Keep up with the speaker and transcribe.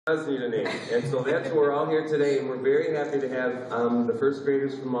Does need a name, and so that's why we're all here today, and we're very happy to have the first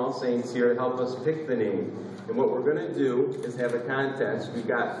graders from All Saints here to help us pick the name. And what we're going to do is have a contest. We've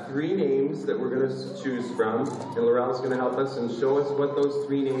got 3 names that we're going to choose from, and Laurel's going to help us and show us what those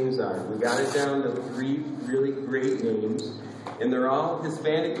 3 names are. We got it down to 3 really great names, and they're all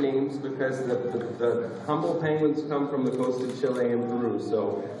Hispanic names because the Humboldt penguins come from the coast of Chile and Peru.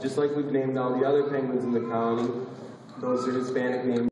 So just like we've named all the other penguins in the colony, those are Hispanic names.